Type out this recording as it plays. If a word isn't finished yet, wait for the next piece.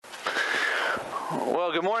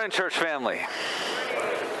Well, good morning, church family.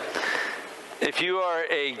 If you are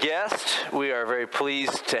a guest, we are very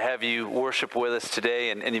pleased to have you worship with us today,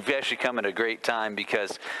 and you've actually come at a great time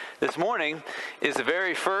because this morning is the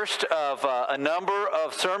very first of a number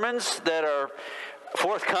of sermons that are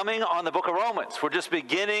forthcoming on the book of Romans. We're just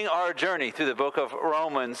beginning our journey through the book of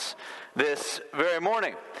Romans this very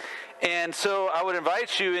morning. And so I would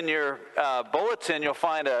invite you in your bulletin, you'll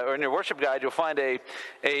find, or in your worship guide, you'll find a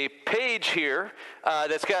page here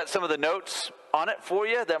that's got some of the notes on it for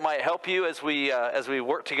you that might help you as we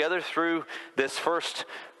work together through this first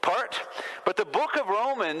part. But the book of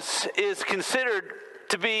Romans is considered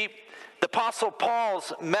to be the Apostle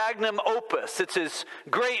Paul's magnum opus. It's his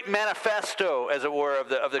great manifesto, as it were,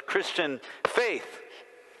 of the Christian faith.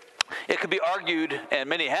 It could be argued, and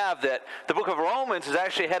many have, that the book of Romans has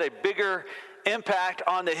actually had a bigger impact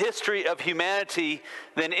on the history of humanity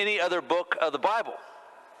than any other book of the Bible.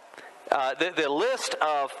 The list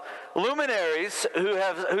of luminaries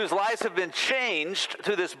whose lives have been changed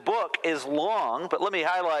through this book is long, but let me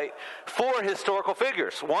highlight four historical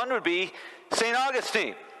figures. One would be St.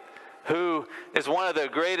 Augustine, who is one of the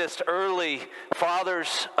greatest early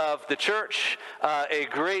fathers of the church, a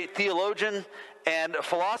great theologian and a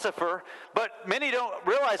philosopher, but many don't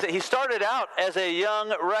realize that he started out as a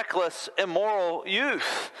young, reckless, immoral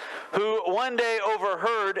youth who one day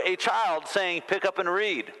overheard a child saying, "Pick up and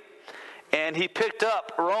read." And he picked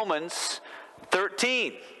up Romans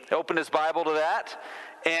 13, opened his Bible to that,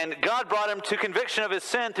 and God brought him to conviction of his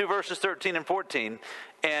sin through verses 13 and 14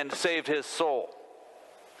 and saved his soul.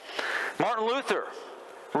 Martin Luther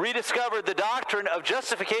rediscovered the doctrine of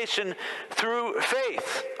justification through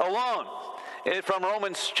faith alone from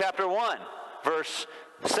Romans chapter 1, verse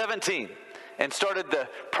 17, and started the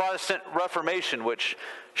Protestant Reformation, which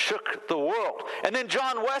shook the world. And then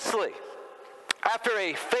John Wesley, after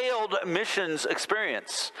a failed missions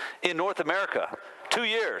experience in North America, 2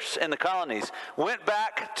 years in the colonies, went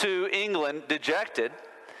back to England dejected,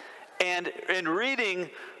 and in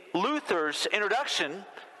reading Luther's introduction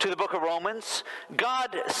to the book of Romans,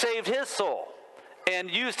 God saved his soul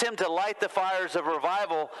and used him to light the fires of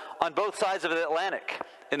revival on both sides of the Atlantic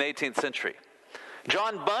in the 18th century.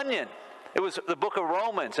 John Bunyan, it was the book of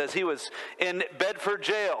Romans as he was in Bedford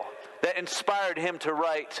jail that inspired him to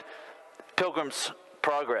write Pilgrim's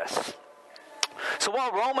Progress. So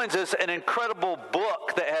while Romans is an incredible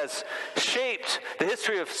book that has shaped the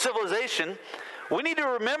history of civilization, we need to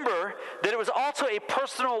remember that it was also a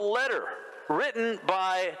personal letter written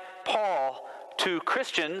by Paul to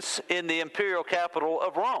Christians in the imperial capital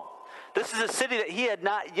of Rome. This is a city that he had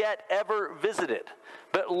not yet ever visited,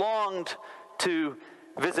 but longed to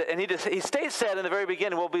visit. And he states that in the very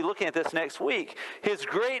beginning. We'll be looking at this next week. His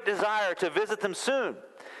great desire to visit them soon.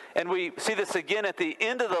 And we see this again at the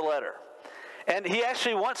end of the letter. And he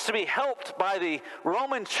actually wants to be helped by the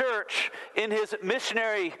Roman church in his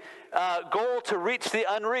missionary goal to reach the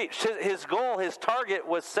unreached. His goal, his target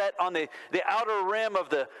was set on the outer rim of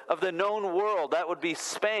the known world. That would be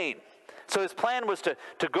Spain. So his plan was to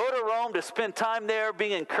go to Rome, to spend time there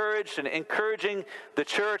being encouraged and encouraging the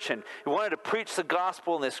church. And he wanted to preach the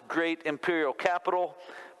gospel in this great imperial capital.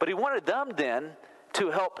 But he wanted them then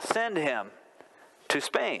to help send him to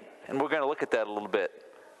Spain. And we're going to look at that a little bit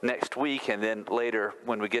next week, and then later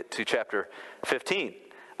when we get to chapter 15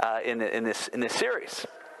 in this series.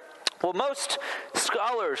 Well, most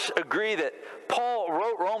scholars agree that Paul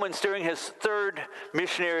wrote Romans during his third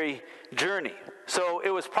missionary journey. So it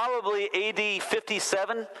was probably AD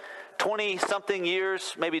 57, 20-something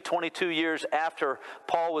years, maybe 22 years after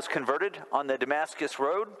Paul was converted on the Damascus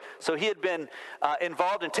Road. So he had been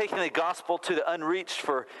involved in taking the gospel to the unreached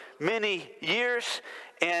for many years.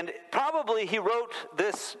 And probably he wrote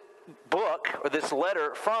this book, or this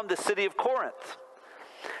letter, from the city of Corinth.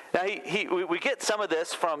 Now, we get some of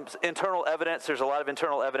this from internal evidence. There's a lot of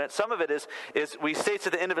internal evidence. Some of it is we states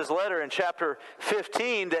at the end of his letter in chapter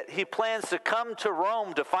 15 that he plans to come to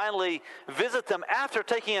Rome to finally visit them after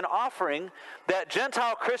taking an offering that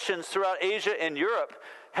Gentile Christians throughout Asia and Europe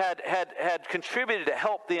had contributed to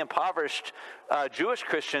help the impoverished Jewish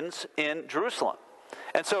Christians in Jerusalem.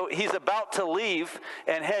 And so he's about to leave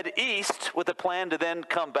and head east with a plan to then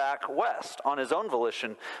come back west on his own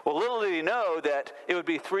volition. Well, little did he know that it would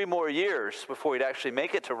be 3 more years before he'd actually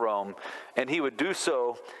make it to Rome, and he would do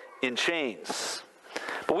so in chains.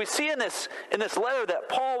 But we see in this letter that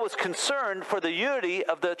Paul was concerned for the unity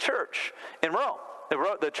of the church in Rome.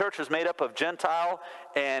 The church was made up of Gentile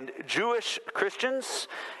and Jewish Christians,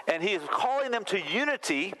 and he is calling them to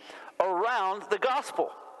unity around the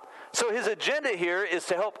gospel. So his agenda here is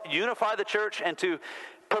to help unify the church and to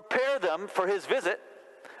prepare them for his visit,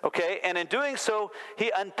 Okay, and in doing so,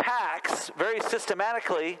 he unpacks very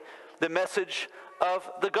systematically the message of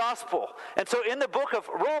the gospel. And so in the book of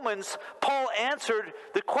Romans, Paul answered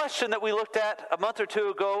the question that we looked at a month or two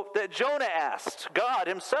ago that Jonah asked God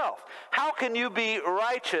himself. How can you be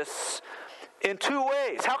righteous in two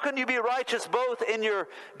ways? How can you be righteous both in your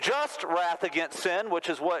just wrath against sin, which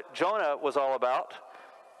is what Jonah was all about,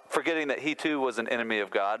 forgetting that he too was an enemy of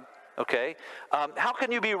God? Okay, how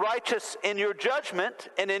can you be righteous in your judgment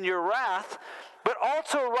and in your wrath, but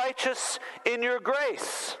also righteous in your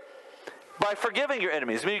grace by forgiving your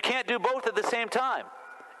enemies? I mean, you can't do both at the same time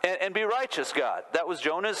and be righteous, God. That was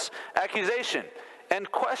Jonah's accusation and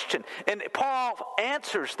question. And Paul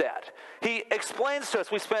answers that. He explains to us,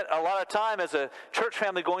 we spent a lot of time as a church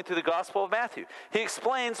family going through the Gospel of Matthew. He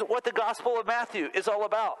explains what the Gospel of Matthew is all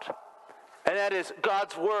about, and that is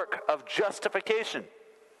God's work of justification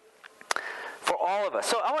for all of us.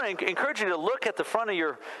 So I want to encourage you to look at the front of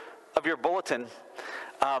your bulletin,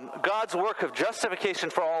 God's work of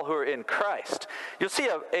justification for all who are in Christ. You'll see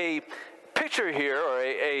a picture here, or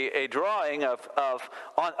a drawing of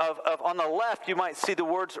on the left, you might see the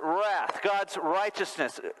words wrath, God's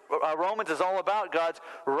righteousness. Romans is all about God's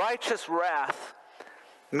righteous wrath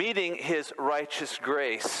meeting his righteous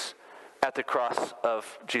grace at the cross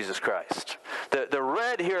of Jesus Christ. The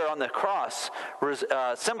red here on the cross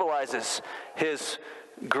symbolizes his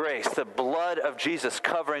grace, the blood of Jesus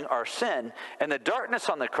covering our sin, and the darkness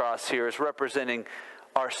on the cross here is representing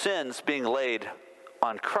our sins being laid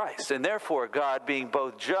on Christ, and therefore God being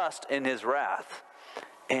both just in his wrath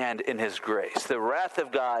and in his grace. The wrath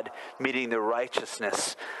of God meeting the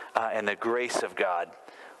righteousness and the grace of God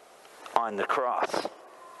on the cross.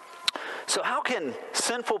 So how can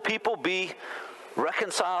sinful people be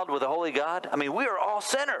reconciled with a holy God? I mean, we are all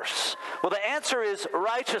sinners. Well, the answer is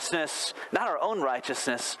righteousness, not our own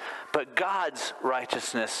righteousness, but God's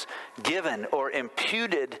righteousness given or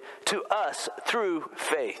imputed to us through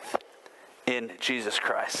faith in Jesus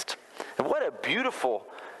Christ. And what a beautiful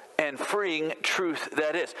and freeing truth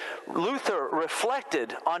that is. Luther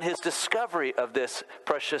reflected on his discovery of this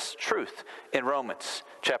precious truth in Romans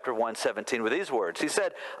chapter 1:17 with these words. He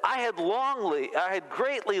said, I had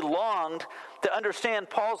greatly longed to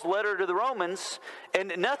understand Paul's letter to the Romans,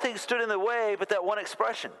 and nothing stood in the way but that one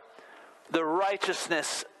expression, the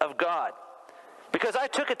righteousness of God. Because I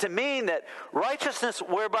took it to mean that righteousness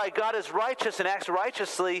whereby God is righteous and acts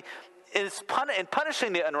righteously is in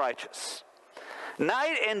punishing the unrighteous.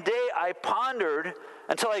 Night and day I pondered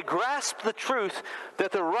until I grasped the truth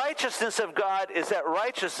that the righteousness of God is that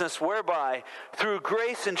righteousness whereby, through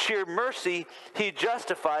grace and sheer mercy, he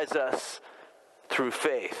justifies us through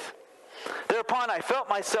faith. Thereupon I felt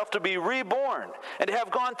myself to be reborn and to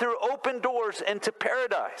have gone through open doors into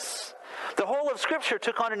paradise. The whole of Scripture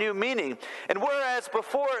took on a new meaning, and whereas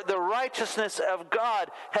before the righteousness of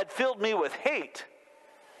God had filled me with hate,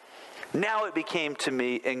 now it became to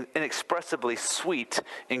me inexpressibly sweet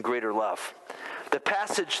in greater love.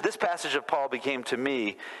 This passage of Paul became to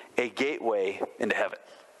me a gateway into heaven.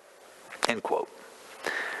 End quote.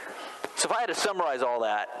 So if I had to summarize all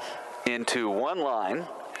that into one line,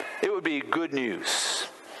 it would be good news.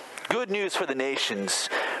 Good news for the nations.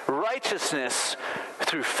 Righteousness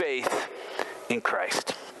through faith in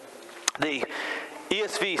Christ. The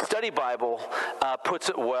ESV Study Bible puts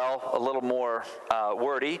it well, a little more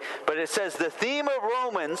wordy, but it says the theme of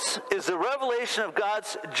Romans is the revelation of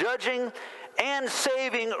God's judging and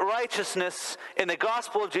saving righteousness in the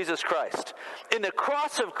gospel of Jesus Christ. In the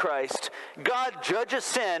cross of Christ, God judges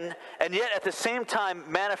sin and yet at the same time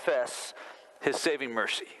manifests his saving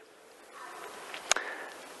mercy.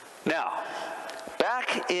 Now,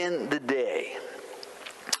 back in the day,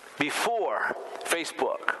 before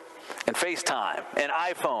Facebook and FaceTime and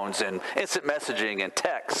iPhones and instant messaging and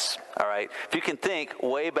texts, all right? If you can think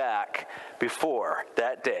way back before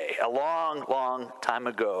that day, a long, long time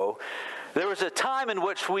ago, there was a time in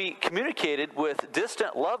which we communicated with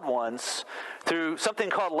distant loved ones through something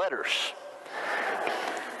called letters.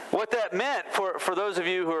 What that meant, for those of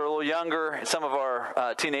you who are a little younger, some of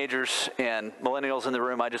our teenagers and millennials in the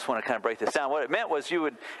room, I just want to kind of break this down. What it meant was you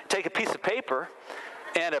would take a piece of paper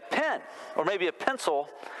and a pen, or maybe a pencil,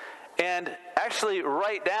 and actually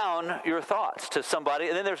write down your thoughts to somebody.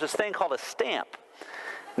 And then there's this thing called a stamp.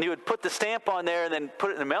 And you would put the stamp on there and then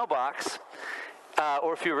put it in the mailbox.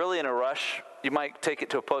 Or if you're really in a rush, you might take it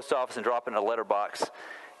to a post office and drop it in a letterbox.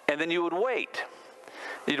 And then you would wait.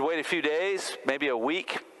 You'd wait a few days, maybe a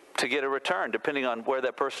week, to get a return, depending on where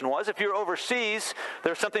that person was. If you're overseas,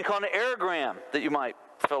 there's something called an airgram that you might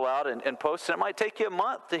fill out and post. And it might take you a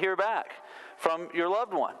month to hear back from your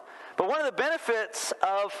loved one. But one of the benefits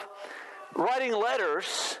of writing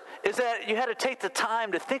letters is that you had to take the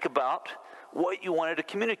time to think about what you wanted to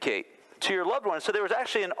communicate to your loved ones. So there was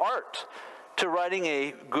actually an art to writing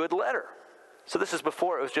a good letter. So this is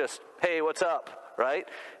before it was just, hey, what's up, right?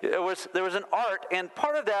 There was an art, and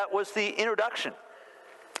part of that was the introduction.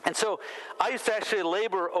 And so I used to actually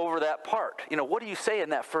labor over that part. What do you say in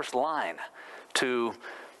that first line to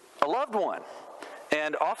a loved one?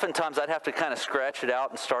 And oftentimes I'd have to kind of scratch it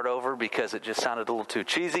out and start over because it just sounded a little too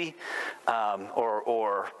cheesy,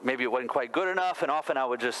 or maybe it wasn't quite good enough, and often I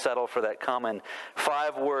would just settle for that common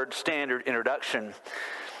 5-word standard introduction.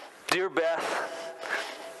 Dear Beth,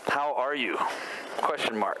 how are you? ?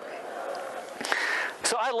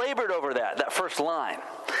 So I labored over that first line.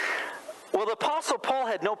 Well, the Apostle Paul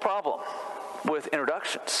had no problem with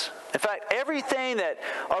introductions. In fact, everything that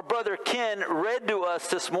our brother Ken read to us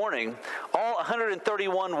this morning, all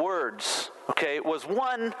 131 words, was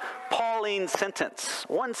one Pauline sentence,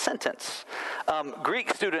 one sentence.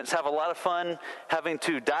 Greek students have a lot of fun having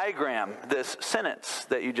to diagram this sentence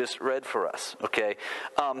that you just read for us,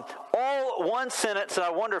 all one sentence, and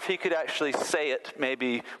I wonder if he could actually say it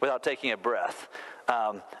maybe without taking a breath.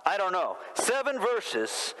 I don't know. 7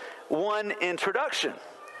 verses, 1 introduction.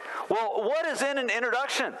 Well, what is in an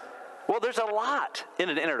introduction? Well, there's a lot in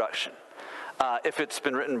an introduction if it's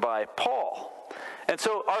been written by Paul. And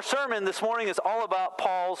so our sermon this morning is all about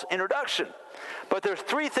Paul's introduction. But there's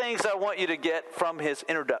 3 things I want you to get from his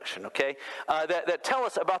introduction, that tell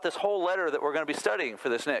us about this whole letter that we're going to be studying for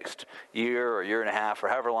this next year or year and a half or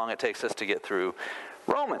however long it takes us to get through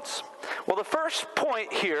Romans. Well, the first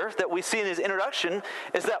point here that we see in his introduction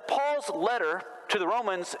is that Paul's letter to the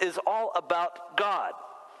Romans is all about God.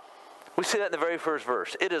 We see that in the very first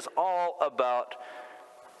verse. It is all about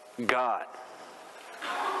God.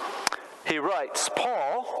 He writes,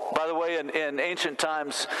 Paul, by the way, in ancient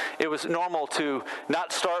times, it was normal to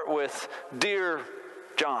not start with Dear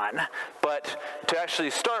John, but to actually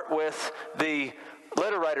start with the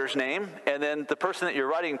letter writer's name, and then the person that you're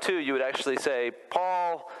writing to, you would actually say,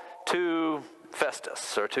 Paul to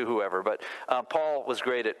Festus, or to whoever. But Paul was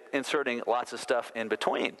great at inserting lots of stuff in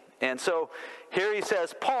between. And so here he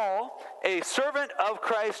says, Paul, a servant of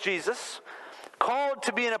Christ Jesus, called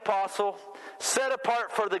to be an apostle, set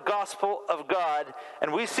apart for the gospel of God.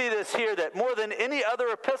 And we see this here, that more than any other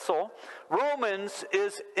epistle, Romans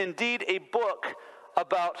is indeed a book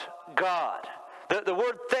about God. The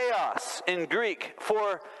word theos in Greek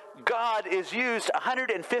for God is used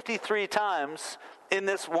 153 times in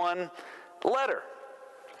this one letter.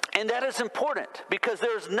 And that is important because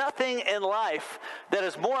there's nothing in life that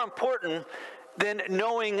is more important than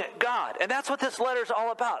knowing God. And that's what this letter is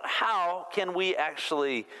all about. How can we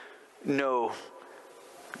actually know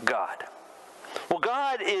God? Well,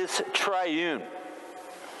 God is triune.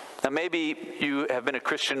 Now, maybe you have been a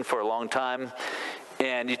Christian for a long time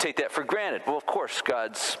and you take that for granted. Well, of course,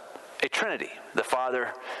 God's a Trinity, the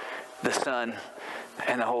Father, the Son,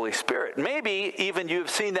 and the Holy Spirit. Maybe even you've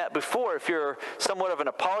seen that before if you're somewhat of an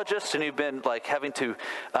apologist and you've been like having to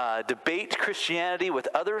debate Christianity with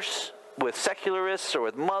others, with secularists or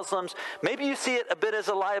with Muslims. Maybe you see it a bit as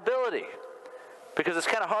a liability because it's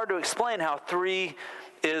kind of hard to explain how 3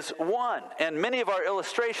 is 1. And many of our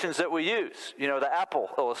illustrations that we use, the apple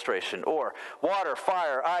illustration, or water,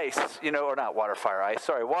 fire, ice, or not water, fire, ice,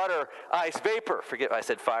 sorry, water, ice, vapor, forget I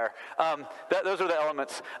said fire. Those are the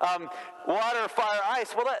elements. Water, fire,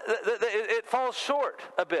 ice, well, it falls short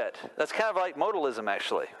a bit. That's kind of like modalism,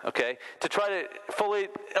 actually, to try to fully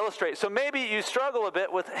illustrate. So maybe you struggle a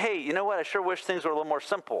bit with, hey, you know what, I sure wish things were a little more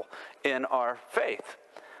simple in our faith.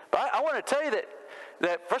 But I want to tell you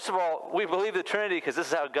that first of all, we believe the Trinity because this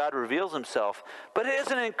is how God reveals himself, but it is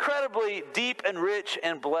an incredibly deep and rich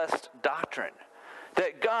and blessed doctrine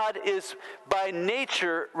that God is by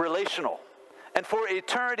nature relational and for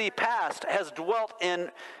eternity past has dwelt in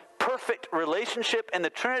perfect relationship, and the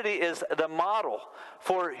Trinity is the model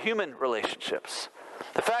for human relationships.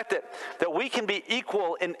 The fact that we can be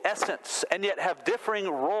equal in essence and yet have differing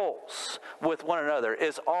roles with one another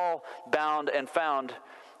is all bound and found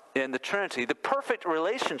in the Trinity. The perfect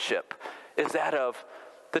relationship is that of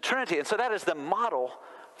the Trinity. And so that is the model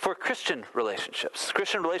for Christian relationships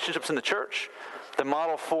in the church, the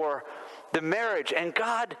model for the marriage. And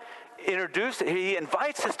God he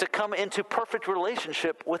invites us to come into perfect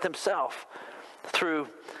relationship with himself through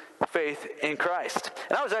faith in Christ.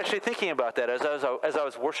 And I was actually thinking about that as I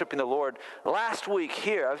was worshiping the Lord last week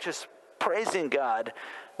here. I was just praising God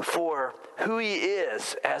for who he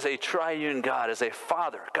is as a triune God, as a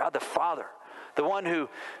Father, God the Father, the one who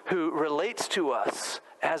relates to us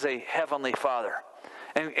as a heavenly Father.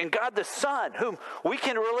 And God the Son, whom we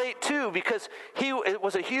can relate to because he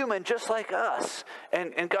was a human just like us.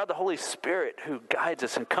 And God the Holy Spirit, who guides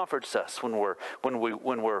us and comforts us when we're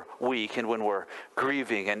weak and when we're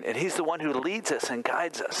grieving. And he's the one who leads us and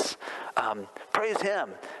guides us. Praise him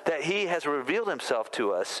that he has revealed himself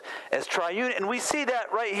to us as triune. And we see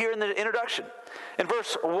that right here in the introduction. In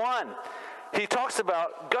verse 1, he talks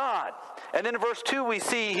about God. And then in verse 2, we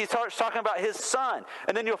see he starts talking about his Son.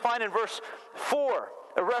 And then you'll find in verse 4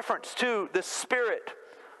 a reference to the Spirit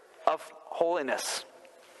of holiness.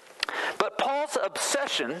 But Paul's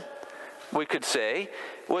obsession, we could say,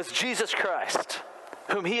 was Jesus Christ,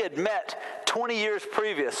 whom he had met 20 years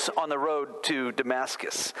previous on the road to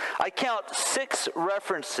Damascus. I count 6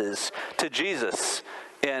 references to Jesus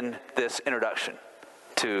in this introduction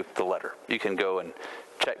to the letter. You can go and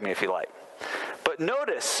check me if you like. But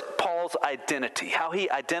notice Paul's identity, how he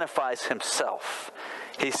identifies himself.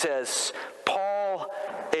 He says, Paul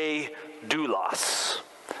a doulos,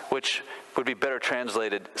 which would be better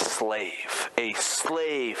translated slave, a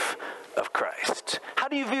slave of Christ. How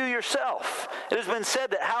do you view yourself? It has been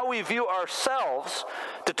said that how we view ourselves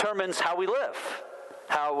determines how we live,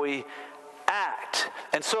 how we act.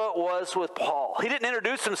 And so it was with Paul. He didn't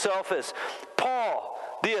introduce himself as Paul,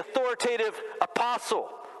 the authoritative apostle,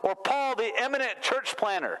 or Paul, the eminent church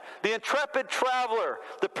planner, the intrepid traveler,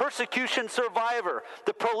 the persecution survivor,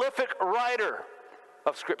 the prolific writer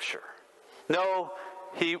of Scripture. No,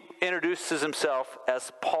 he introduces himself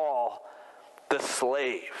as Paul, the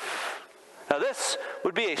slave. Now this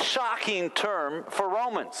would be a shocking term for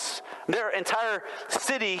Romans. Their entire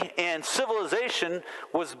city and civilization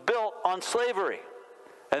was built on slavery.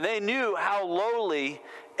 And they knew how lowly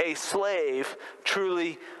a slave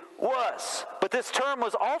truly was. But this term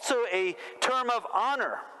was also a term of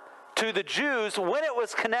honor to the Jews when it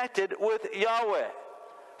was connected with Yahweh.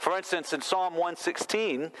 For instance, in Psalm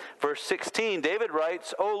 116, verse 16, David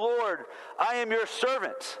writes, O Lord, I am your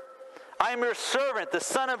servant. I am your servant, the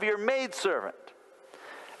son of your maidservant.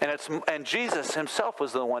 And Jesus himself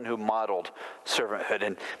was the one who modeled servanthood.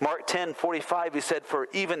 In Mark 10:45, he said, for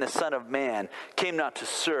even the Son of Man came not to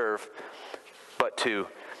serve, but to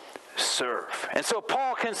serve. And so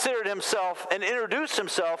Paul considered himself and introduced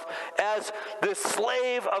himself as the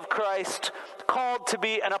slave of Christ, called to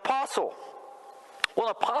be an apostle. Well,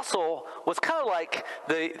 an apostle was kind of like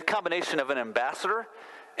the combination of an ambassador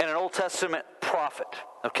and an Old Testament prophet,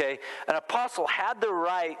 okay? An apostle had the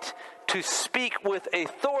right to speak with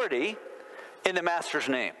authority in the master's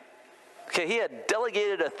name. Okay, he had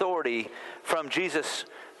delegated authority from Jesus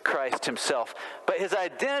Christ himself, but his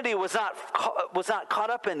identity was not caught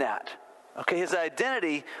up in that. Okay, his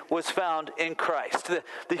identity was found in Christ.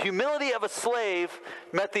 The humility of a slave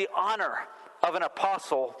met the honor of an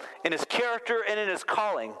apostle in his character and in his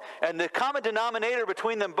calling, and the common denominator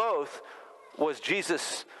between them both was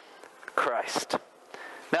Jesus Christ.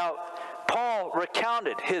 Now, Paul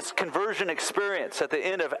recounted his conversion experience at the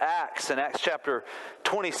end of Acts, in Acts chapter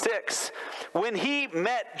 26. When he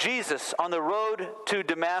met Jesus on the road to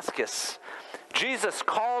Damascus, Jesus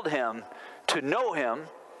called him to know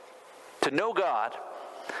God,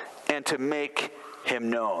 and to make him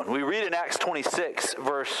known. We read in Acts 26,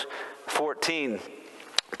 verse 14,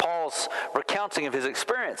 Paul's recounting of his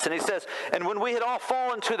experience. And he says, and when we had all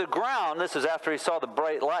fallen to the ground, this is after he saw the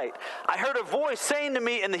bright light, I heard a voice saying to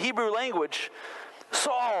me in the Hebrew language,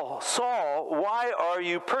 Saul, Saul, why are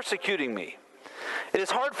you persecuting me? It is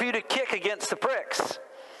hard for you to kick against the pricks.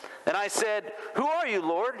 And I said, who are you,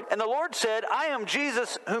 Lord? And the Lord said, I am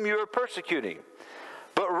Jesus whom you are persecuting.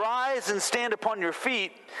 But rise and stand upon your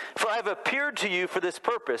feet, for I have appeared to you for this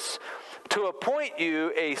purpose, to appoint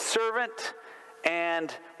you a servant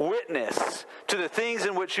and witness to the things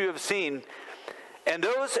in which you have seen, and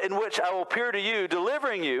those in which I will appear to you,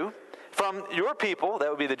 delivering you from your people, that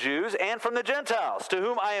would be the Jews, and from the Gentiles, to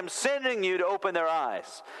whom I am sending you to open their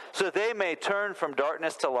eyes, so that they may turn from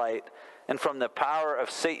darkness to light, and from the power of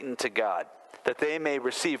Satan to God, that they may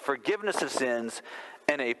receive forgiveness of sins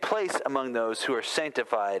and a place among those who are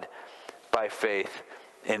sanctified by faith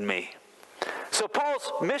in me. So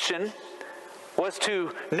Paul's mission was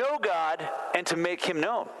to know God and to make him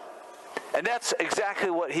known. And that's exactly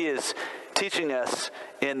what he is teaching us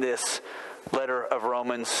in this letter of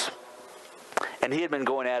Romans. And he had been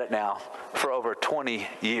going at it now for over 20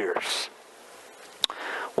 years.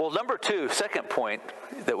 Well, number two, second point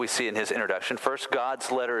that we see in his introduction. First, Paul's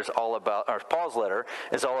letter is all about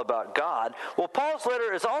God. Well, Paul's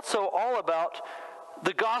letter is also all about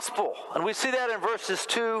the gospel. And we see that in verses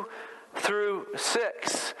 2 through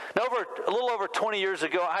 6. Now, a little over 20 years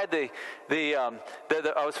ago, I had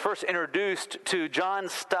I was first introduced to John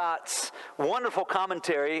Stott's wonderful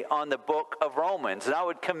commentary on the book of Romans, and I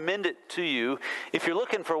would commend it to you if you're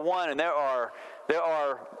looking for one. And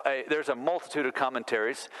there's a multitude of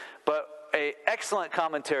commentaries, but an excellent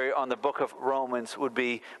commentary on the book of Romans would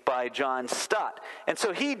be by John Stott. And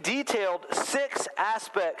so he detailed 6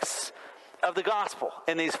 aspects of the gospel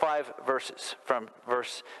in these 5 verses, from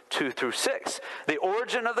verse 2 through 6. The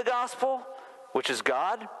origin of the gospel, which is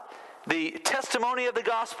God. The testimony of the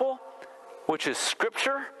gospel, which is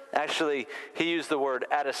Scripture. Actually, he used the word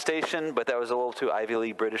attestation, but that was a little too Ivy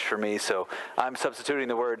League British for me, so I'm substituting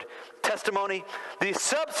the word testimony. The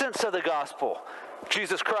substance of the gospel,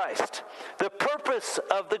 Jesus Christ. The purpose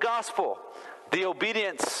of the gospel, the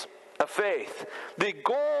obedience of faith. The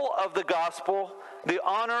goal of the gospel, the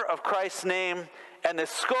honor of Christ's name, and the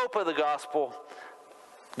scope of the gospel,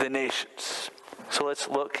 the nations. So let's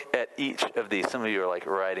look at each of these. Some of you are like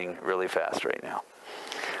writing really fast right now.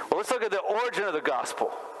 Well, let's look at the origin of the gospel,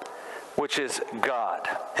 which is God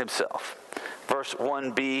himself. Verse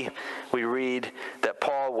 1b, we read that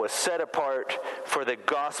Paul was set apart for the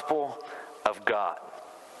gospel of God.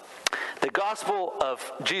 The gospel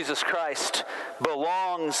of Jesus Christ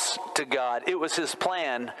belongs to God. It was his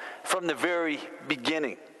plan from the very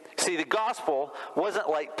beginning. See, the gospel wasn't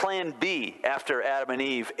like plan B after Adam and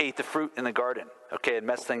Eve ate the fruit in the garden. Okay, it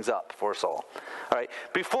messed things up for us all. All right,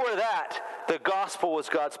 before that, the gospel was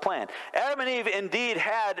God's plan. Adam and Eve indeed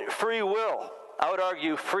had free will. I would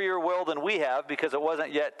argue freer will than we have because it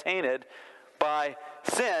wasn't yet tainted by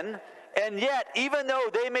sin. And yet, even though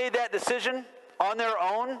they made that decision on their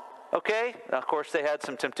own, okay, of course they had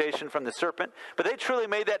some temptation from the serpent, but they truly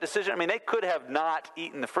made that decision. I mean, they could have not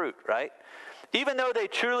eaten the fruit, right? Even though they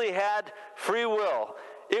truly had free will,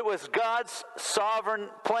 it was God's sovereign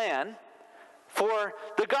plan for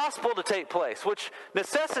the gospel to take place, which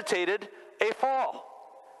necessitated a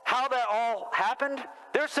fall. How that all happened,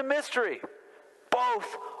 there's some mystery.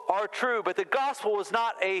 Both are true, but the gospel was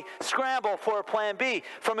not a scramble for a plan B.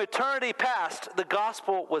 From eternity past, the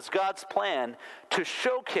gospel was God's plan to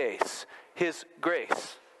showcase his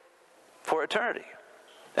grace for eternity.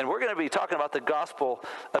 And we're going to be talking about the gospel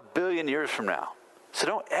 1 billion years from now. So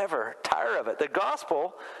don't ever tire of it. The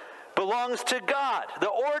gospel belongs to God. The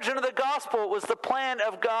origin of the gospel was the plan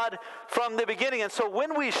of God from the beginning. And so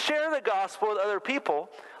when we share the gospel with other people,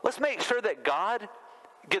 let's make sure that God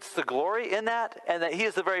gets the glory in that and that he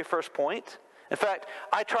is the very first point. In fact,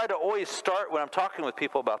 I try to always start when I'm talking with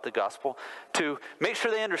people about the gospel to make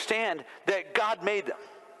sure they understand that God made them.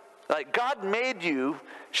 Like God made you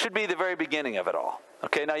should be the very beginning of it all.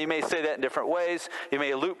 Okay, now you may say that in different ways. You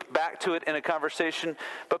may loop back to it in a conversation.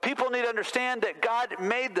 But people need to understand that God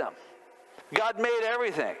made them. God made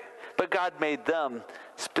everything. But God made them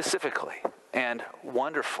specifically and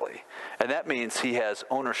wonderfully. And that means he has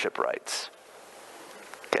ownership rights.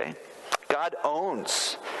 Okay? God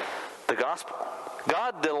owns the gospel.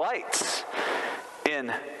 God delights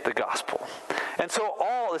in the gospel. And so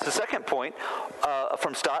this is the second point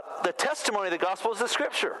from Stott, the testimony of the gospel is the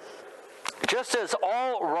Scripture. Just as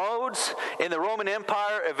all roads in the Roman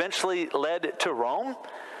Empire eventually led to Rome,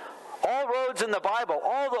 all roads in the Bible,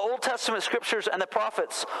 all the Old Testament scriptures and the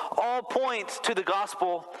prophets all point to the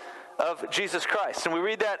gospel of Jesus Christ. And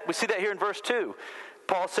we see that here in verse 2.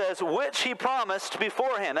 Paul says, which he promised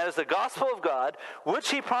beforehand. That is the gospel of God, which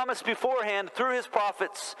he promised beforehand through his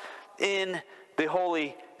prophets in the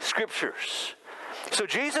Holy Scriptures. So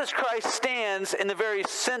Jesus Christ stands in the very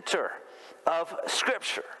center of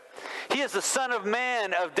Scripture. He is the Son of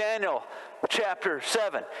Man of Daniel chapter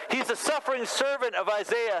 7. He's the suffering servant of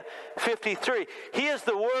Isaiah 53. He is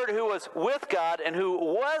the Word who was with God and who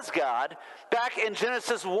was God back in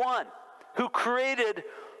Genesis 1, who created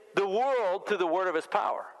the world through the word of his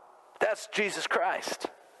power. That's Jesus Christ.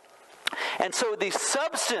 And so the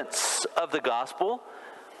substance of the gospel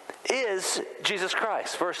is Jesus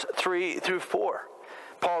Christ. Verse 3 through 4.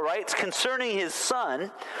 Paul writes, concerning his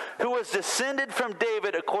Son, who was descended from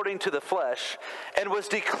David according to the flesh, and was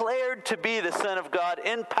declared to be the Son of God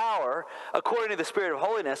in power, according to the Spirit of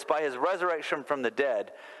holiness, by his resurrection from the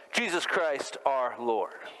dead, Jesus Christ our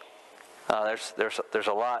Lord. There's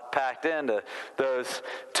a lot packed into those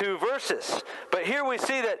two verses. But here we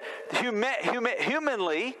see that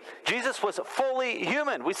humanly, Jesus was fully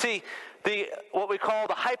human. We see what we call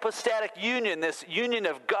the hypostatic union, this union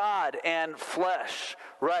of God and flesh,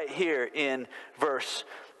 right here in verse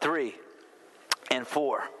 3 and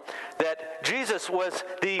 4. That Jesus was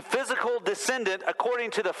the physical descendant,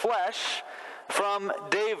 according to the flesh, from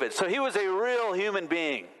David. So he was a real human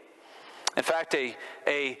being. In fact,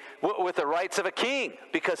 with the rights of a king,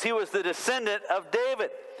 because he was the descendant of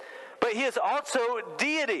David. But he is also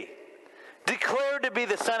deity, declared to be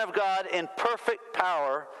the Son of God in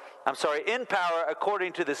power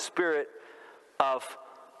according to the Spirit of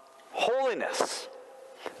holiness,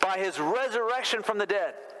 by his resurrection from the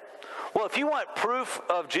dead. Well, if you want proof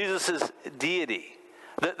of Jesus' deity,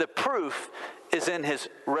 the proof is in his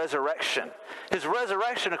resurrection. His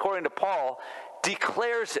resurrection, according to Paul,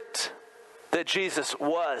 declares it, that Jesus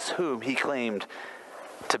was whom he claimed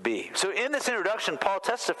to be. So in this introduction, Paul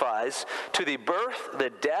testifies to the birth, the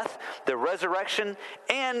death, the resurrection,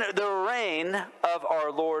 and the reign of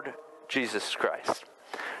our Lord Jesus Christ.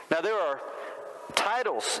 Now there are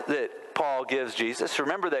titles that Paul gives Jesus.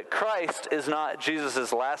 Remember that Christ is not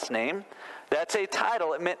Jesus' last name. That's a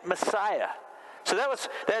title. It meant Messiah. So that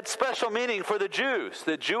had special meaning for the Jews,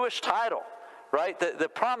 the Jewish title, right? The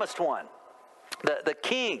promised one, the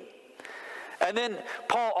king. And then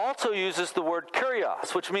Paul also uses the word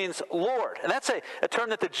kurios, which means Lord. And that's a term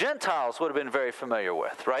that the Gentiles would have been very familiar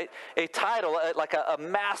with, right? A title, like a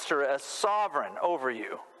master, a sovereign over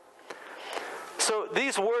you. So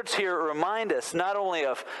these words here remind us not only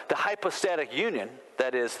of the hypostatic union,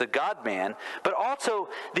 that is the God-man, but also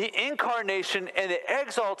the incarnation and the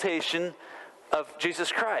exaltation of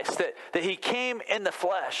Jesus Christ, that he came in the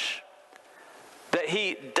flesh, that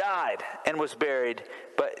he died and was buried,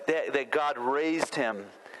 but that God raised him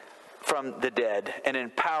from the dead, and in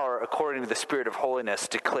power, according to the Spirit of holiness,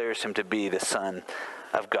 declares him to be the Son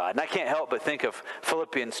of God. And I can't help but think of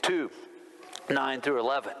Philippians 2, 9 through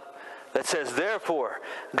 11, that says, "Therefore,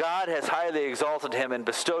 God has highly exalted him and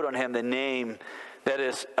bestowed on him the name that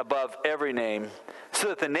is above every name, so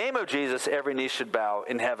that the name of Jesus every knee should bow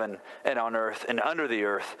in heaven and on earth and under the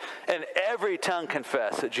earth, and every tongue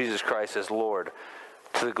confess that Jesus Christ is Lord,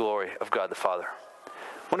 to the glory of God the Father."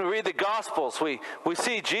 When we read the Gospels, we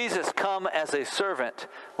see Jesus come as a servant.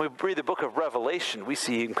 When we read the book of Revelation, we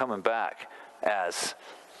see him coming back as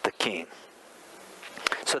the King.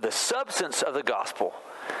 So the substance of the Gospel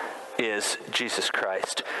is Jesus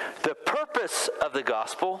Christ. The purpose of the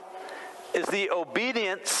Gospel is the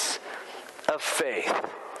obedience of faith.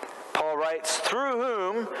 Paul writes, "Through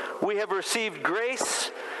whom we have received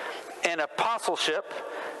grace and apostleship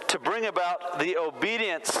to bring about the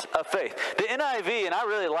obedience of faith." The NIV, and I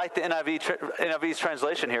really like the NIV's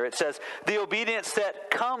translation here, it says, "the obedience that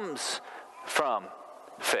comes from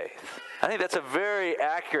faith." I think that's a very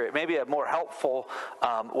accurate, maybe a more helpful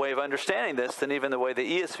way of understanding this than even the way the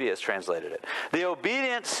ESV has translated it. The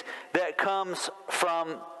obedience that comes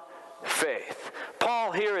from faith.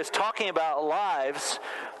 Paul here is talking about lives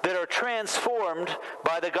that are transformed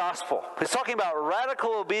by the gospel. He's talking about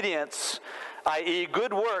radical obedience, i.e.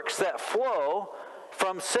 good works that flow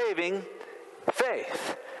from saving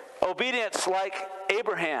faith. Obedience like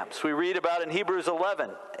Abraham's, we read about in Hebrews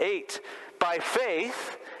 11:8. By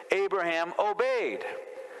faith, Abraham obeyed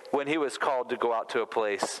when he was called to go out to a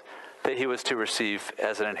place that he was to receive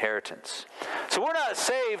as an inheritance. So we're not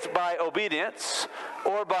saved by obedience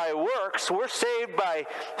or by works. We're saved by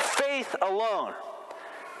faith alone.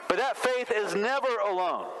 But that faith is never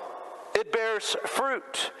alone. It bears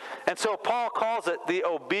fruit. And so Paul calls it the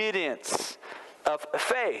obedience of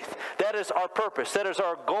faith. That is our purpose. That is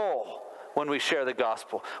our goal when we share the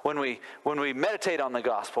gospel, when we meditate on the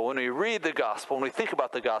gospel, when we read the gospel, when we think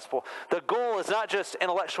about the gospel. The goal is not just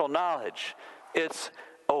intellectual knowledge. It's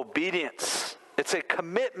obedience. It's a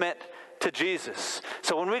commitment to Jesus.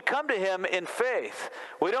 So when we come to him in faith,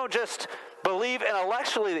 we don't just believe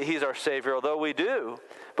intellectually that he's our Savior, although we do,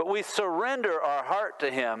 but we surrender our heart to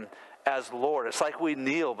him as Lord. It's like we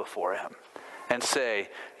kneel before him and say,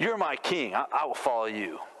 "You're my king. I will follow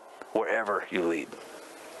you wherever you lead."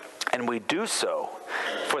 And we do so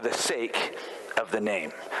for the sake of the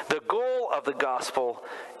name. The goal of the gospel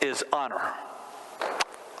is honor.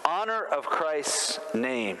 Honor of Christ's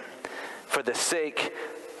name for the sake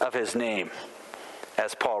of his name,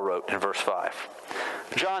 as Paul wrote in verse 5.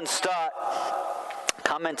 John Stott,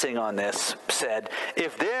 commenting on this, said,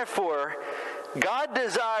 "If therefore God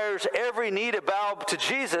desires every knee to bow to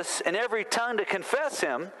Jesus and every tongue to confess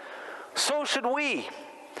him, so should we.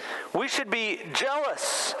 We should be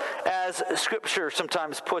jealous, as Scripture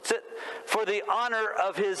sometimes puts it, for the honor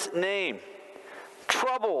of his name,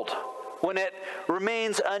 troubled when it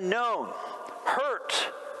remains unknown, hurt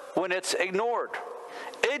when it's ignored,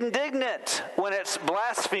 indignant when it's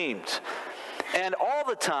blasphemed, and all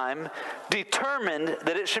the time determined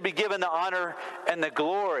that it should be given the honor and the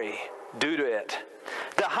glory due to it.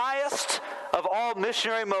 The highest of all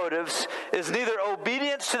missionary motives is neither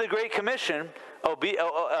obedience to the Great Commission,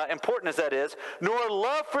 important as that is, nor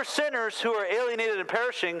love for sinners who are alienated and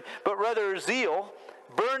perishing, but rather zeal,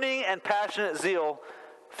 burning and passionate zeal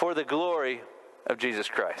for the glory of Jesus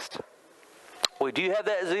Christ. Well, do you have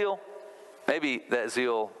that zeal? Maybe that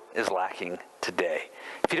zeal is lacking today.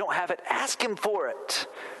 If you don't have it, ask him for it.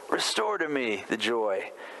 Restore to me the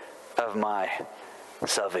joy of my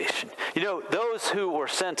salvation. You know, those who were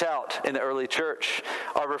sent out in the early church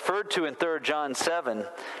are referred to in 3 John 7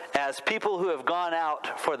 as people who have gone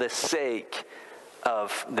out for the sake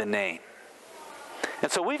of the name.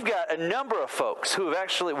 And so we've got a number of folks who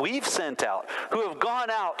have we've sent out, who have gone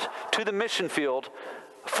out to the mission field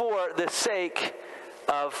for the sake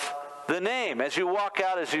of the name. As you walk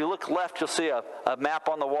out, as you look left, you'll see a map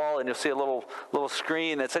on the wall, and you'll see a little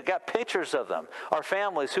screen that's got pictures of them, our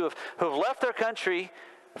families who have left their country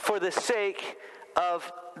for the sake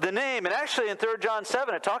of the name. And actually in 3 John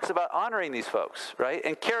 7, it talks about honoring these folks, right?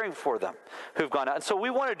 And caring for them who've gone out. And so we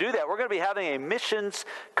want to do that. We're going to be having a missions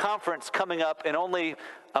conference coming up in only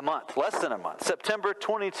a month, less than a month, September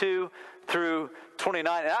 22 through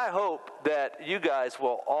 29. And I hope that you guys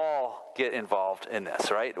will all get involved in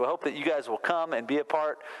this, right? We hope that you guys will come and be a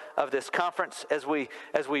part of this conference as we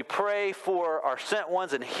pray for our sent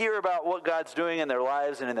ones and hear about what God's doing in their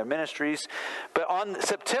lives and in their ministries. But on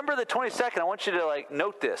September the 22nd, I want you to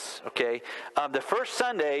note this, okay? The first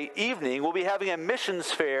Sunday evening, we'll be having a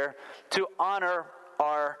missions fair to honor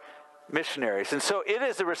our missionaries. And so it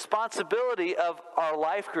is the responsibility of our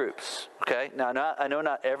life groups, okay? Now, I know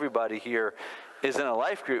not everybody here is in a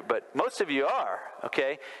life group, but most of you are,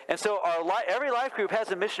 okay? And so every life group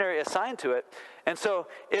has a missionary assigned to it. And so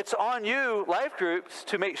it's on you, life groups,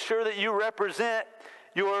 to make sure that you represent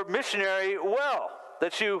your missionary well,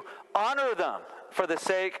 that you honor them for the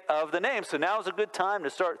sake of the name. So now is a good time to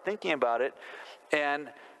start thinking about it and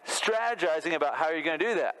strategizing about how you're going to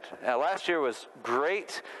do that. Now, last year was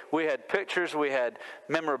great. We had pictures, we had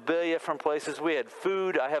memorabilia from places, we had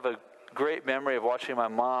food. I have a great memory of watching my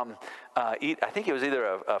mom eat, I think it was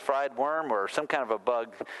either a fried worm or some kind of a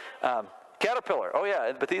bug. Caterpillar. Oh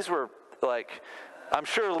yeah, but these were I'm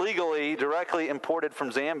sure legally directly imported from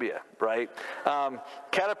Zambia, right?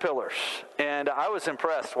 Caterpillars. And I was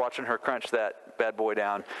impressed watching her crunch that bad boy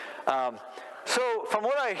down. So from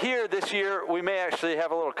what I hear this year, we may actually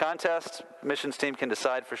have a little contest. Missions team can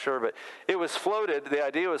decide for sure, but it was floated, the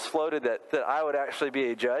idea was floated that I would actually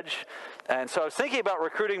be a judge. And so I was thinking about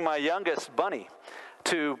recruiting my youngest, Bunny,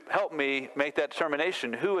 to help me make that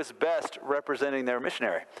determination, who is best representing their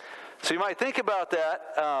missionary. So you might think about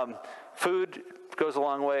that. Food goes a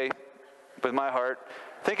long way with my heart.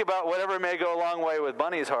 Think about whatever may go a long way with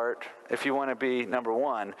Bunny's heart if you want to be number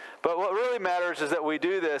one. But what really matters is that we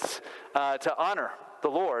do this to honor the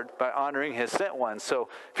Lord by honoring his sent ones. So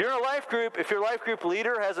if you're in a life group, if your life group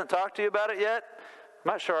leader hasn't talked to you about it yet,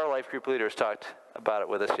 I'm not sure our life group leader has talked about it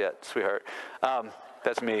with us yet, sweetheart.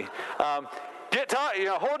 That's me.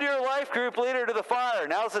 Hold your life group leader to the fire.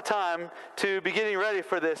 Now's the time to be getting ready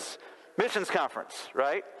for this missions conference,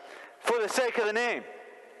 right? For the sake of the name.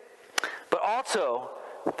 But also,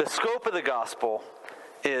 the scope of the gospel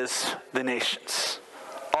is the nations.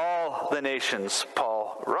 All the nations,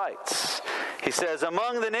 Paul writes. He says,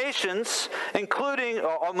 among all the nations, including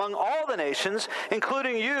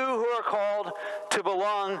you who are called to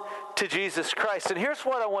belong to Jesus Christ. And here's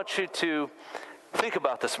what I want you to think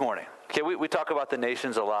about this morning. Okay, we talk about the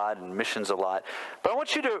nations a lot and missions a lot. But I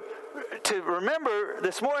want you to remember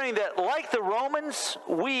this morning that like the Romans,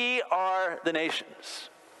 we are the nations.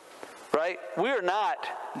 Right? We are not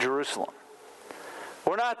Jerusalem.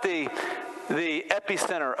 We're not the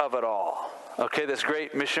epicenter of it all. Okay, this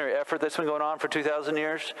great missionary effort that's been going on for 2,000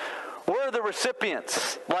 years. We're the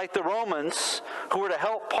recipients, like the Romans, who were to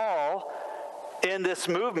help Paul in this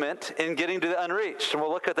movement in getting to the unreached. And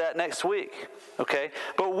we'll look at that next week. Okay?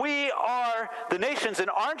 But we are the nations, and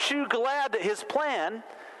aren't you glad that his plan,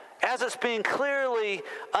 as it's being clearly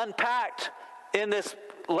unpacked in this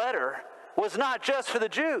letter, was not just for the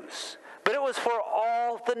Jews, but it was for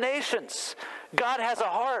all the nations. God has a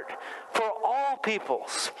heart for all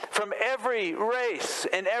peoples, from every race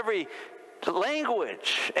and every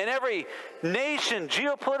language and every nation,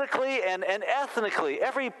 geopolitically and ethnically,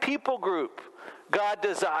 every people group. God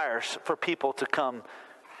desires for people to come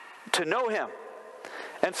to know him.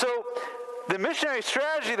 And so the missionary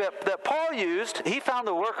strategy that Paul used, he found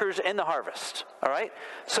the workers in the harvest, all right?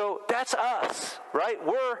 So that's us, right?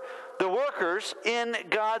 We're the workers in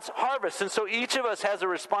God's harvest. And so each of us has a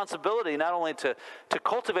responsibility not only to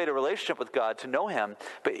cultivate a relationship with God, to know him,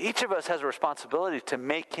 but each of us has a responsibility to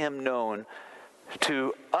make him known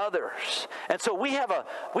to others. And so we have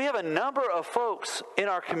a number of folks in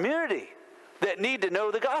our community that need to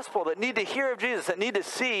know the gospel, that need to hear of Jesus, that need to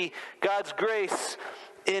see God's grace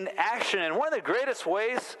in action. And one of the greatest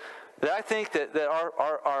ways that I think that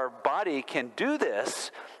our body can do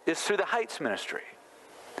this is through the Heights ministry.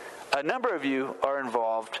 A number of you are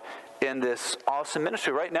involved in this awesome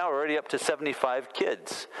ministry. Right now, we're already up to 75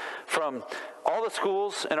 kids from all the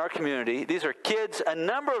schools in our community. These are kids. A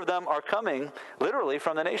number of them are coming literally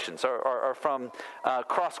from the nations, are from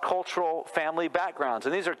cross-cultural family backgrounds.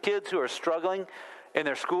 And these are kids who are struggling in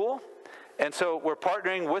their school. And so we're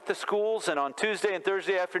partnering with the schools, and on Tuesday and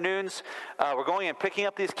Thursday afternoons, we're going and picking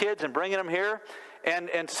up these kids and bringing them here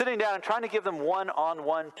and sitting down and trying to give them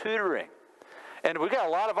one-on-one tutoring. And we've got a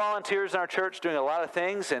lot of volunteers in our church doing a lot of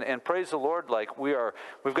things, and praise the Lord, like we've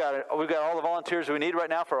got all the volunteers we need right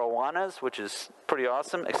now for Awanas, which is pretty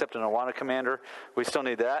awesome, except an Awana commander. We still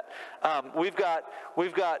need that. We've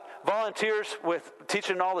got volunteers with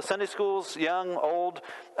teaching all the Sunday schools, young, old.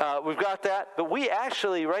 We've got that, but we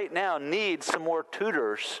actually right now need some more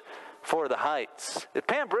tutors for the Heights. Is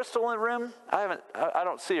Pam Bristol in the room? I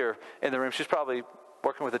don't see her in the room. She's probably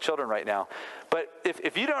working with the children right now. But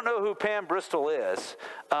if you don't know who Pam Bristol is,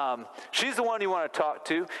 she's the one you want to talk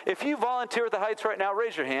to. If you volunteer at the Heights right now,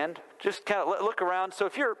 raise your hand. Just kind of look around. So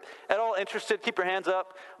if you're at all interested, keep your hands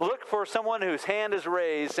up. Look for someone whose hand is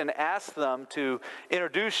raised and ask them to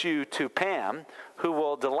introduce you to Pam, who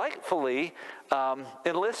will delightfully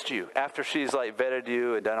enlist you after she's vetted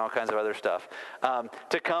you and done all kinds of other stuff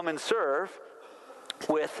to come and serve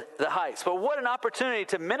with the Heights. But what an opportunity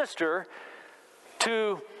to minister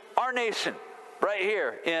to our nation right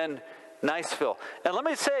here in Niceville. And let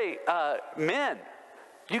me say, men,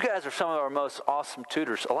 you guys are some of our most awesome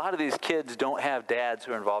tutors. A lot of these kids don't have dads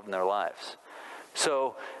who are involved in their lives.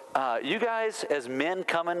 So you guys as men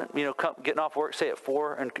coming, getting off work, say at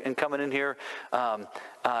 4 and coming in here,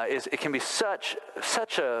 it can be such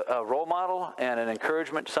a role model and an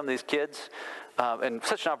encouragement to some of these kids, and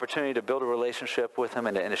such an opportunity to build a relationship with them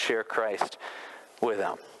and to share Christ with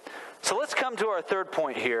them. So let's come to our third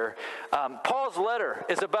point here. Paul's letter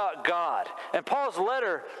is about God, and Paul's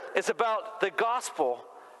letter is about the gospel,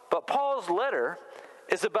 but Paul's letter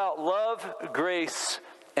is about love, grace,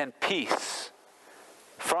 and peace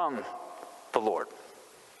from the Lord.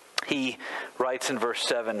 He writes in verse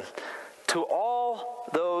 7, "To all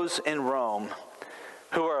those in Rome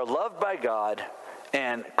who are loved by God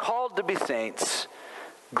and called to be saints,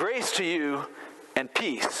 grace to you and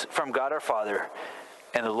peace from God our Father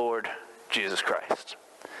and the Lord Jesus Christ."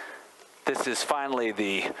 This is finally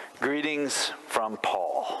the greetings from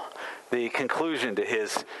Paul, the conclusion to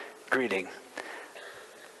his greeting.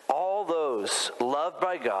 All those loved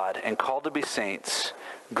by God and called to be saints,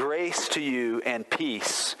 grace to you and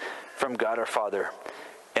peace from God our Father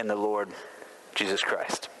and the Lord Jesus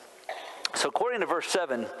Christ. So according to verse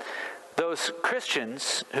 7, those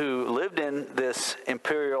Christians who lived in this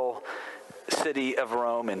imperial city of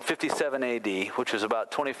Rome in 57 AD, which was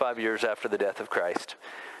about 25 years after the death of Christ.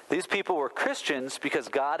 These people were Christians because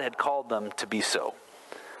God had called them to be so,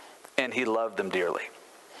 and he loved them dearly.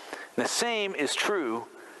 And the same is true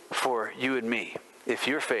for you and me, if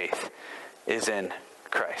your faith is in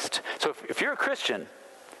Christ. So if you're a Christian,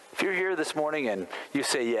 if you're here this morning and you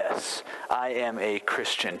say, yes, I am a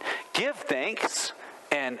Christian, give thanks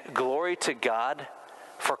and glory to God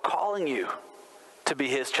for calling you to be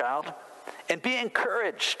his child. And be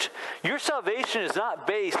encouraged. Your salvation is not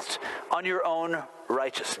based on your own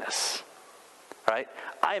righteousness, right?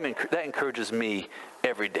 That encourages me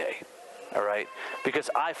every day, all right? Because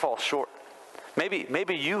I fall short.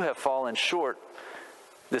 Maybe you have fallen short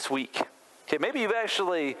this week. Okay, maybe you've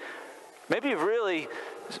really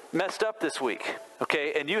messed up this week,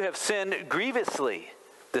 okay? And you have sinned grievously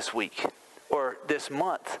this week or this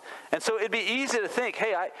month. And so it'd be easy to think,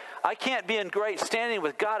 hey, I can't be in great standing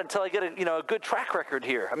with God until I get a good track record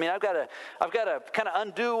here. I mean, I've got to kind of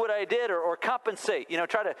undo what I did or compensate,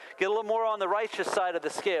 try to get a little more on the righteous side of the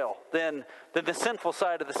scale than the sinful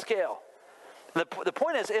side of the scale. The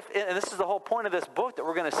point is, and this is the whole point of this book that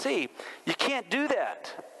we're going to see, you can't do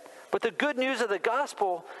that. But the good news of the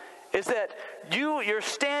gospel is that your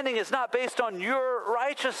standing is not based on your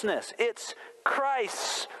righteousness. It's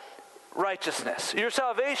Christ's righteousness. Your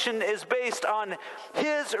salvation is based on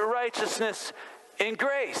his righteousness in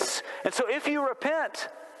grace. And so if you repent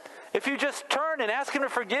if you just turn and ask him to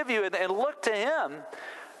forgive you and look to him,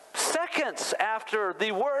 seconds after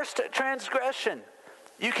the worst transgression,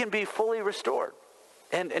 you can be fully restored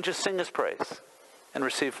and just sing his praise and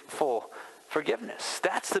receive full forgiveness.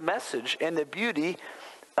 That's the message and the beauty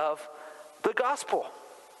of the gospel.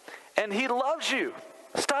 And he loves you.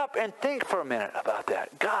 Stop and think for a minute about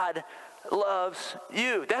that. God loves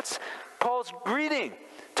you. That's Paul's greeting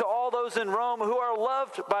to all those in Rome who are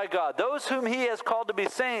loved by God. Those whom he has called to be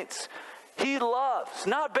saints, he loves,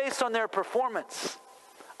 not based on their performance.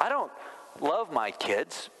 I don't love my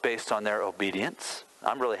kids based on their obedience.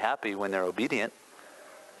 I'm really happy when they're obedient.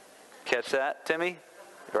 Catch that, Timmy?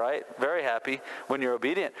 Right? Very happy when you're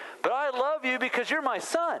obedient. But I love you because you're my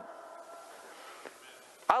son.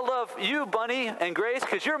 I love you, Bunny and Grace,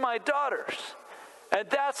 because you're my daughters. And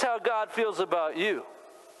that's how God feels about you,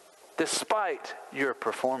 despite your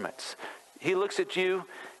performance. He looks at you,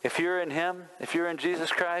 if you're in him, if you're in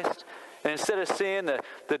Jesus Christ, and instead of seeing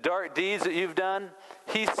the dark deeds that you've done,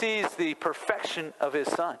 he sees the perfection of his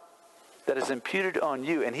son that is imputed on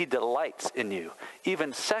you, and he delights in you,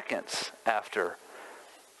 even seconds after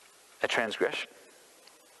a transgression.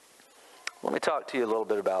 Let me talk to you a little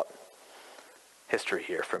bit about history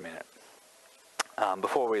here for a minute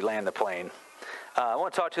before we land the plane. I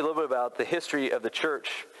want to talk to you a little bit about the history of the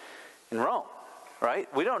church in Rome,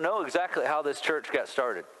 right? We don't know exactly how this church got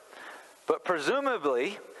started, but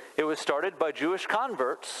presumably it was started by Jewish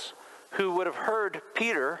converts who would have heard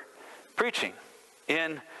Peter preaching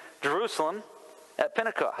in Jerusalem at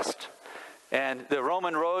Pentecost. And the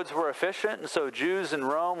Roman roads were efficient, and so Jews in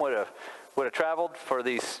Rome would have traveled for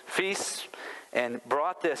these feasts and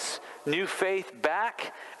brought this new faith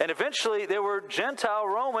back. And eventually there were Gentile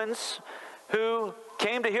Romans who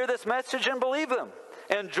came to hear this message and believe them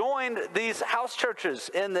and joined these house churches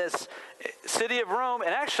in this city of Rome,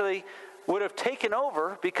 and actually would have taken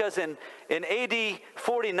over because in AD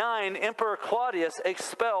 49, Emperor Claudius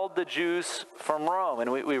expelled the Jews from Rome.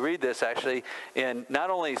 And we read this actually in not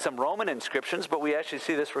only some Roman inscriptions, but we actually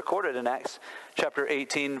see this recorded in Acts chapter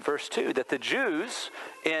 18, verse 2, that the Jews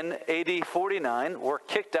in AD 49 were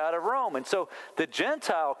kicked out of Rome. And so the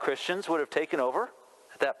Gentile Christians would have taken over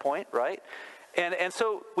at that point, right? And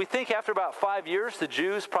so we think after about 5 years, the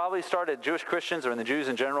Jews probably started, Jewish Christians, or the Jews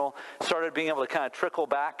in general, started being able to kind of trickle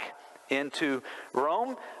back into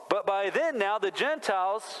Rome. But by then now the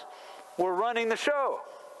Gentiles were running the show.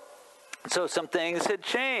 So some things had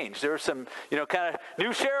changed. There were some, kind of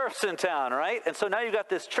new sheriffs in town, right? And so now you got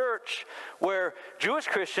this church where Jewish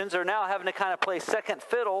Christians are now having to kind of play second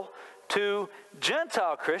fiddle to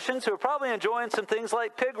Gentile Christians who are probably enjoying some things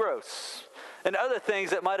like pig roasts and other things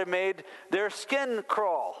that might have made their skin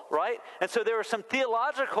crawl, right? And so there were some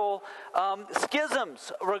theological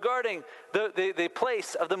schisms regarding the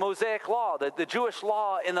place of the Mosaic law, the Jewish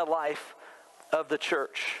law in the life of the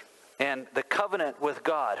church, and the covenant with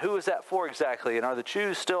God. Who is that for exactly? And are the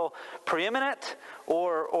Jews still preeminent?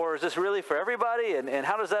 Or is this really for everybody? And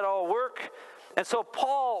how does that all work? And so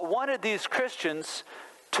Paul wanted these Christians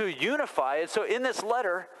to unify. And so in this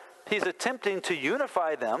letter, he's attempting to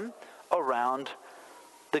unify them around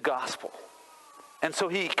the gospel. And so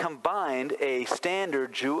he combined a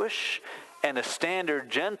standard Jewish and a standard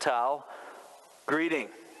Gentile greeting.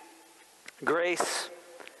 Grace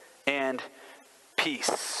and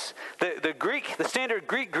peace. The standard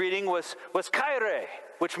Greek greeting was chaire,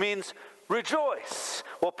 which means rejoice.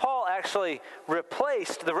 Well, Paul actually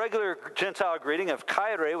replaced the regular Gentile greeting of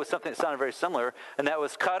chaire with something that sounded very similar, and that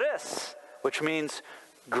was charis, which means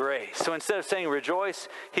grace. So instead of saying rejoice,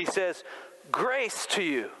 he says grace to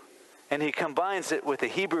you. And he combines it with the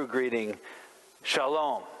Hebrew greeting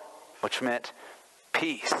shalom, which meant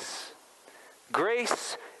peace.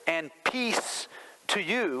 Grace and peace to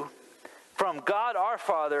you from God our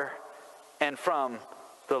Father and from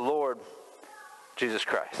the Lord Jesus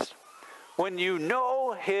Christ. When you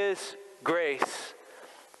know his grace,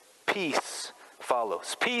 peace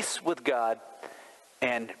follows. Peace with God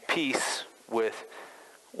and peace with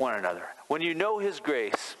one another. When you know his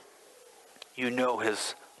grace, you know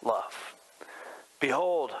his love.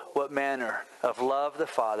 Behold, what manner of love the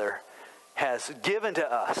Father has given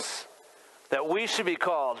to us, that we should be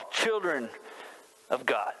called children of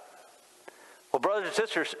God. Well, brothers and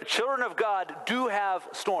sisters, children of God do have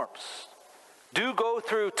storms, do go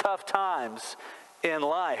through tough times in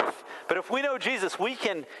life. But if we know Jesus, we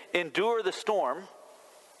can endure the storm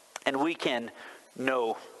and we can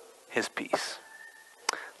know his peace.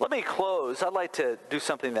 Let me close. I'd like to do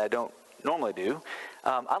something that I don't normally do.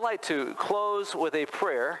 I'd like to close with a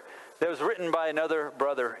prayer that was written by another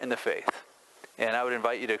brother in the faith. And I would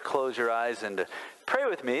invite you to close your eyes and to pray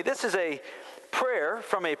with me. This is a prayer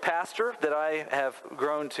from a pastor that I have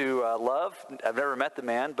grown to love. I've never met the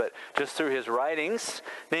man, but just through his writings,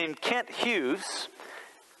 named Kent Hughes.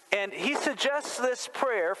 And he suggests this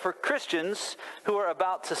prayer for Christians who are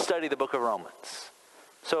about to study the book of Romans.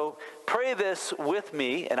 So pray this with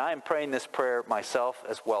me, and I am praying this prayer myself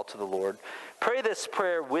as well to the Lord. Pray this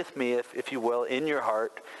prayer with me, if you will, in your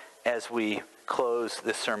heart as we close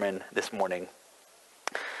this sermon this morning.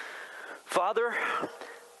 Father,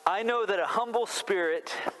 I know that a humble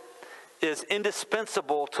spirit is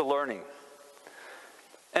indispensable to learning.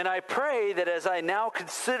 And I pray that as I now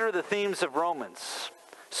consider the themes of Romans,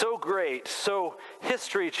 so great, so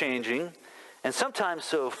history-changing, and sometimes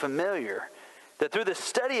so familiar, that through the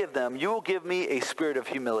study of them, you will give me a spirit of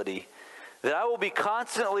humility, that I will be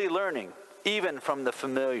constantly learning, even from the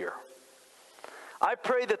familiar. I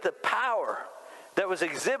pray that the power that was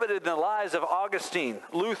exhibited in the lives of Augustine,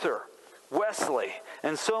 Luther, Wesley,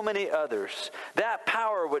 and so many others, that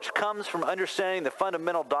power which comes from understanding the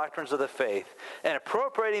fundamental doctrines of the faith and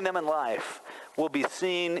appropriating them in life, will be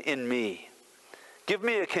seen in me. Give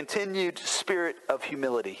me a continued spirit of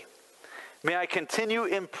humility. May I continue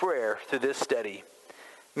in prayer through this study.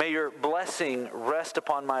 May your blessing rest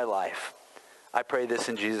upon my life. I pray this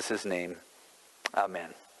in Jesus' name. Amen.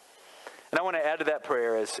 And I want to add to that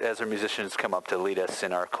prayer as our musicians come up to lead us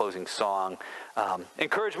in our closing song.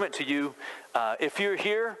 Encouragement to you, if you're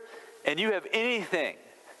here and you have anything,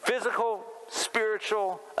 physical,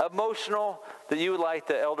 spiritual, emotional, that you would like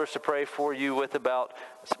the elders to pray for you with about,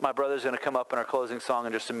 my brother's going to come up in our closing song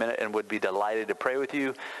in just a minute and would be delighted to pray with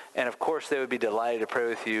you. And of course, they would be delighted to pray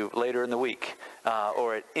with you later in the week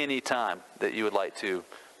or at any time that you would like to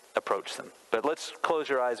approach them. But let's close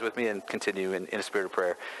your eyes with me and continue in a spirit of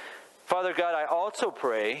prayer. Father God, I also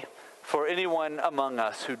pray for anyone among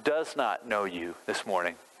us who does not know you this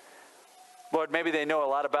morning. Lord, maybe they know a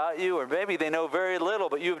lot about you, or maybe they know very little,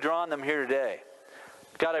 but you've drawn them here today.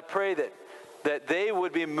 God, I pray that they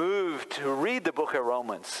would be moved to read the book of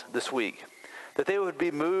Romans this week, that they would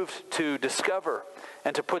be moved to discover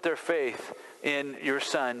and to put their faith in your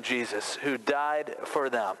Son, Jesus, who died for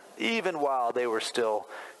them, even while they were still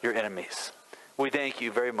your enemies. We thank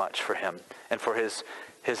you very much for him and for his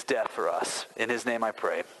death for us. In his name I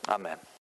pray. Amen.